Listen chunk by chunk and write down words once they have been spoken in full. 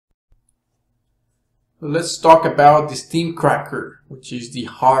Let's talk about the steam cracker, which is the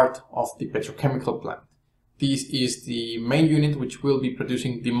heart of the petrochemical plant. This is the main unit which will be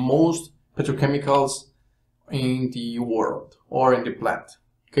producing the most petrochemicals in the world or in the plant.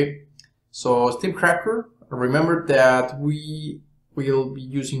 Okay, so steam cracker, remember that we will be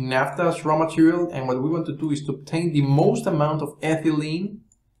using naphtha as raw material, and what we want to do is to obtain the most amount of ethylene,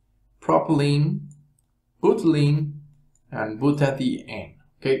 propylene, butylene, and butadiene.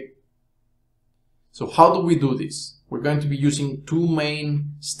 Okay, so how do we do this? We're going to be using two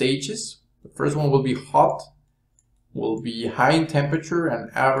main stages. The first one will be hot, will be high in temperature and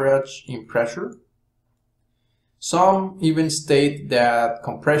average in pressure. Some even state that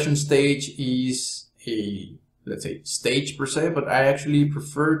compression stage is a, let's say, stage per se, but I actually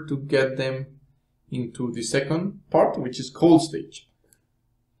prefer to get them into the second part, which is cold stage.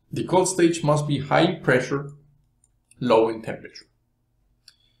 The cold stage must be high in pressure, low in temperature.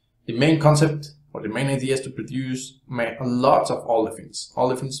 The main concept or the main idea is to produce lots of olefins.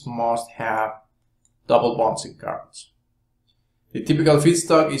 Olefins must have double bonds in carbons. The typical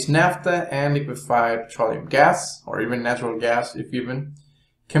feedstock is naphtha and liquefied petroleum gas, or even natural gas if given.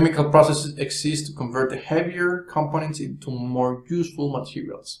 Chemical processes exist to convert the heavier components into more useful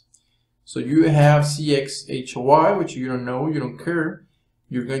materials. So you have CXHOI, which you don't know, you don't care.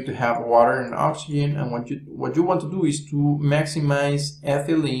 You're going to have water and oxygen, and what you want to do is to maximize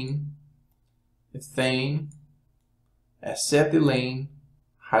ethylene, ethane, acetylene.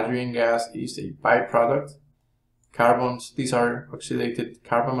 Hydrogen gas is a byproduct. Carbons, these are oxidated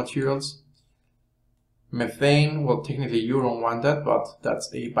carbon materials. Methane, well, technically you don't want that, but that's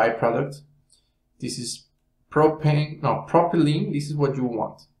a byproduct. This is propylene, this is what you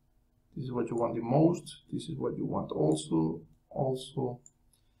want. This is what you want the most. This is what you want also.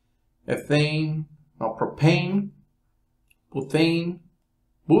 Ethane, propane, butane,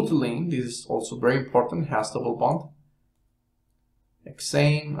 butylene, this is also very important, has double bond.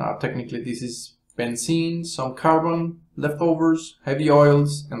 Hexane, technically this is benzene, some carbon, leftovers, heavy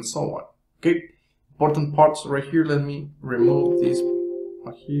oils, and so on. Okay, important parts right here. Let me remove this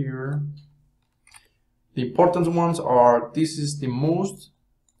here. The important ones are, this is the most,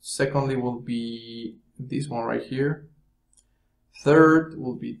 secondly will be this one right here, third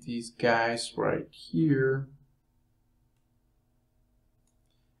will be these guys right here,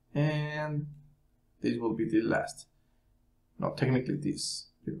 and this will be the last. No, technically this.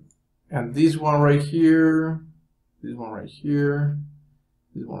 And this one right here, this one right here,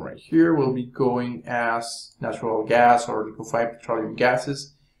 this one right here will be going as natural gas or liquefied petroleum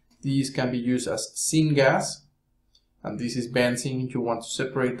gases. These can be used as syngas, and this is benzene. You want to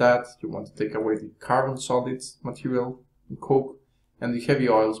separate that. You want to take away the carbon solids material, and coke, and the heavy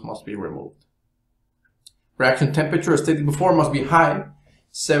oils must be removed. Reaction temperature, as stated before, must be high,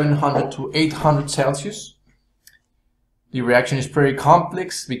 700 to 800 Celsius. The reaction is pretty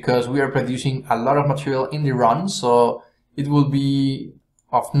complex because we are producing a lot of material in the run, so it will be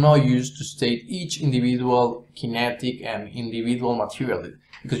of no use to state each individual kinetic and individual material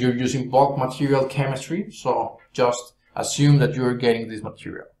because you're using bulk material chemistry, so just assume that you're getting this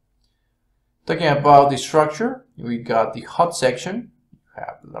material. Talking about the structure, we got the hot section. You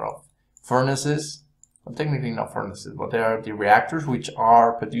have a lot of furnaces, well, technically not furnaces, but they are the reactors which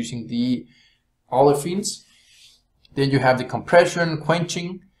are producing the olefins. Then you have the compression,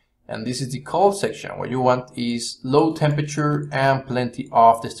 quenching, and this is the cold section. What you want is low temperature and plenty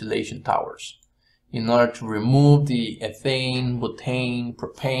of distillation towers in order to remove the ethane, butane,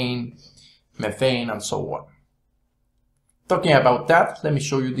 propane, methane, and so on. Talking about that, let me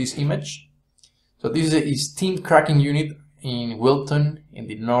show you this image. So this is a steam cracking unit in Wilton in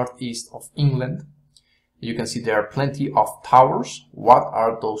the northeast of England. You can see there are plenty of towers. What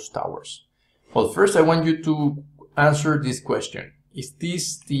are those towers? Well, first I want you to answer this question. Is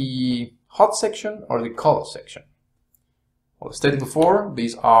this the hot section or the cold section? Well, stated before,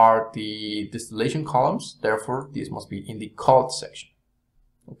 these are the distillation columns, therefore this must be in the cold section.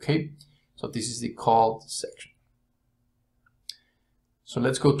 Okay, so this is the cold section. So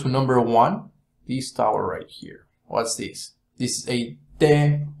let's go to number 1, this tower right here. What's this? This is a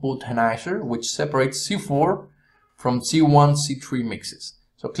debutanizer which separates C4 from C1, C3 mixes.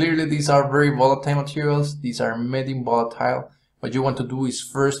 So clearly these are very volatile materials. These are medium volatile. What you want to do is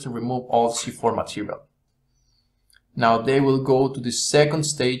first to remove all C4 material. Now they will go to the second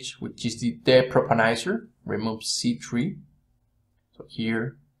stage, which is the depropanizer. Remove C3. So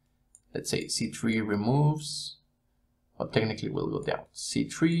here, let's say C3 removes, or technically will go down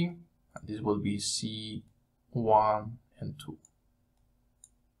C3, and this will be C1 and 2.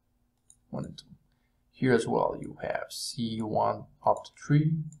 1 and 2. Here as well you have C1 up to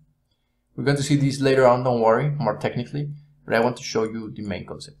 3. We're going to see this later on, don't worry, more technically, but I want to show you the main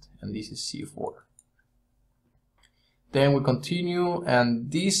concept, and this is C4. Then we continue,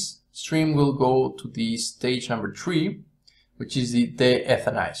 and this stream will go to the stage number 3, which is the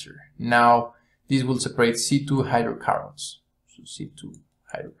de-ethanizer. Now, this will separate C2 hydrocarbons. So C2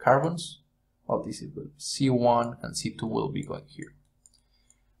 hydrocarbons, well, this is C1 and C2 will be going here.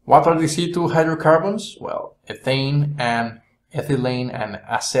 What are the C2 hydrocarbons? Well, ethane and ethylene and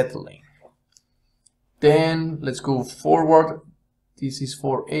acetylene. Then let's go forward. This is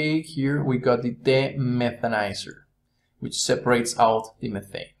for A. Here we got the demethanizer, which separates out the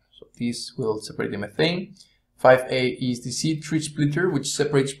methane. So this will separate the methane. 5A is the C3 splitter, which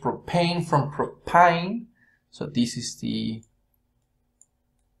separates propane from propyne. So this is the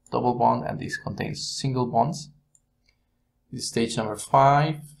double bond, and this contains single bonds. This is stage number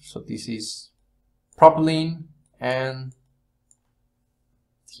 5. So this is propylene, and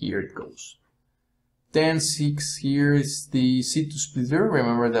here it goes. Then 6 here is the C2 splitter.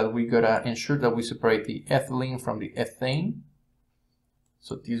 Remember that we gotta ensure that we separate the ethylene from the ethane.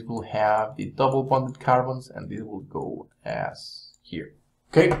 So this will have the double bonded carbons, and this will go as here.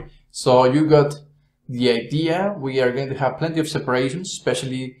 Okay, so you got the idea. We are going to have plenty of separations,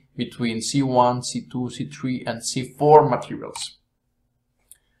 especially between C1, C2, C3, and C4 materials.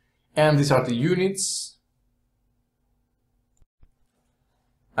 And these are the units.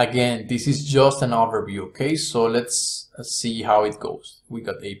 Again, this is just an overview, okay? So let's see how it goes. We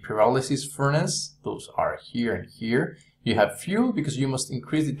got a pyrolysis furnace. Those are here and here. You have fuel because you must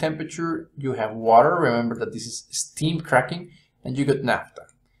increase the temperature. You have water. Remember that this is steam cracking. And you got naphtha.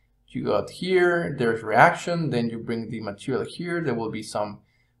 You got here, there's reaction. Then you bring the material here. There will be some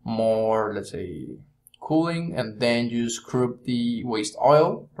more, let's say, cooling. And then you screw the waste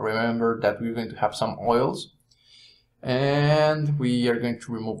oil. Remember that we're going to have some oils. And we are going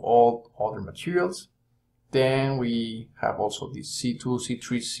to remove all other materials. Then we have also the C2, C3,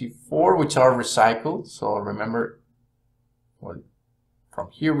 C4, which are recycled. So remember, well, from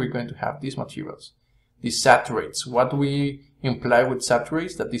here we're going to have these materials. These saturates. What do we imply with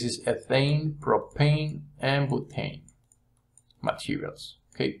saturates? That this is ethane, propane, and butane materials.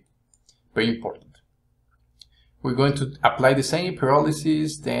 Okay, very important. We're going to apply the same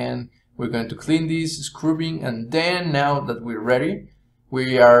pyrolysis, then we're going to clean this, scrubbing, and then now that we're ready,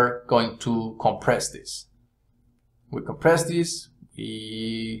 we are going to compress this. We compress this,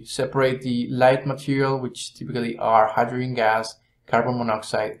 we separate the light material, which typically are hydrogen gas, carbon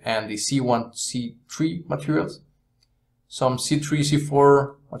monoxide, and the C1, C3 materials. Some C3,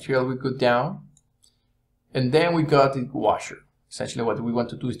 C4 material we go down. And then we got the washer. Essentially what we want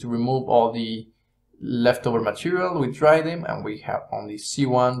to do is to remove all the leftover material. We dry them, and we have only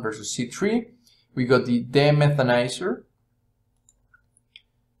C1 versus C3. We got the demethanizer,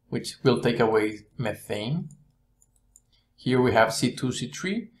 which will take away methane. Here we have C2,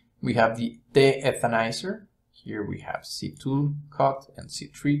 C3. We have the de-ethanizer. Here we have C2 cut and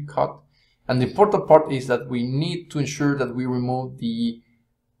C3 cut. And the important part is that we need to ensure that we remove the,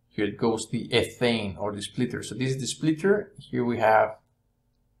 here it goes, the ethane or the splitter. So this is the splitter. Here we have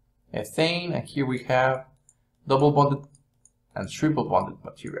ethane, and here we have double bonded and triple bonded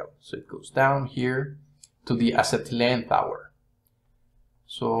material. So it goes down here to the acetylene tower.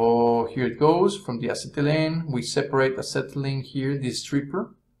 So here it goes from the acetylene. We separate acetylene here, this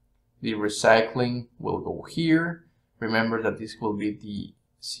stripper. The recycling will go here. Remember that this will be the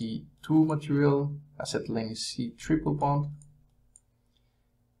C2 material. Acetylene is C triple bond.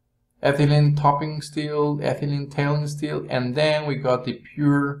 Ethylene topping steel, ethylene tailing steel, and then we got the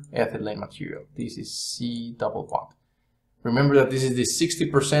pure ethylene material. This is C double bond. Remember that this is the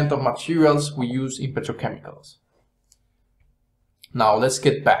 60% of materials we use in petrochemicals. Now let's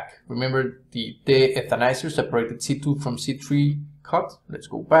get back. Remember the de-ethanizer separated C2 from C3 cut. Let's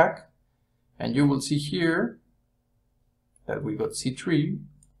go back, and you will see here that we got C3,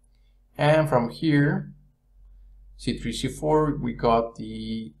 and from here C3, C4, we got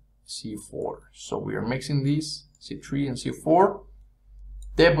the C4. So we are mixing these C3 and C4.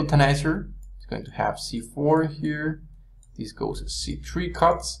 The butanizer is going to have C4 here. This goes as C3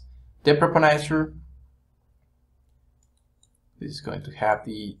 cuts. The propanizer, this is going to have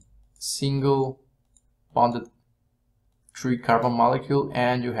the single bonded 3 carbon molecule,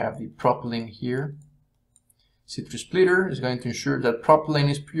 and you have the propylene here. C3 splitter is going to ensure that propylene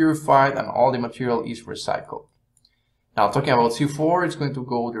is purified and all the material is recycled. Now talking about C4, it's going to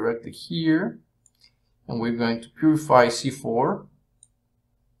go directly here, and we're going to purify C4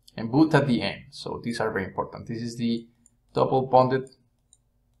 and boot at the end. So these are very important. This is the double bonded,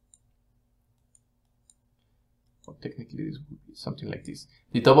 or technically this will be something like this.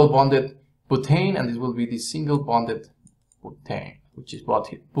 The double bonded butane, and this will be the single bonded butane, which is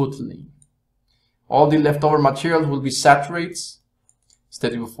butylene. All the leftover materials will be saturates.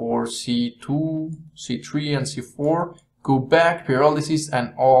 Step before C2, C3, and C4 go back, pyrolysis,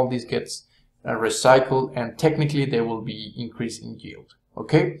 and all this gets recycled, and technically they will be increased in yield.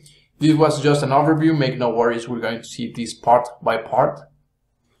 Okay, this was just an overview. Make no worries, we're going to see this part by part.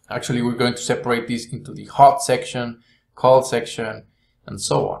 Actually, we're going to separate this into the hot section, cold section, and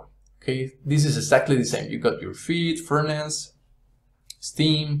so on. Okay, this is exactly the same. You got your feed, furnace,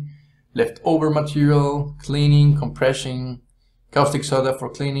 steam, leftover material, cleaning, compression, caustic soda for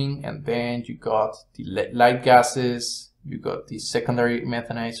cleaning, and then you got the light gases, you got the secondary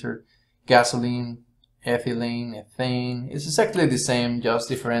methanizer, gasoline, ethylene, ethane. It's exactly the same, just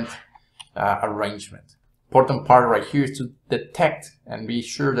different arrangement. Important part right here is to detect and be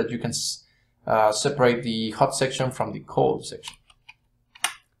sure that you can separate the hot section from the cold section.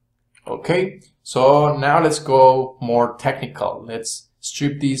 Okay, so now let's go more technical. Let's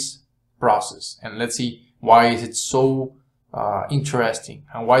strip this process and let's see why is it so interesting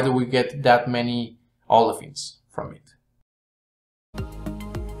and why do we get that many olefins from it.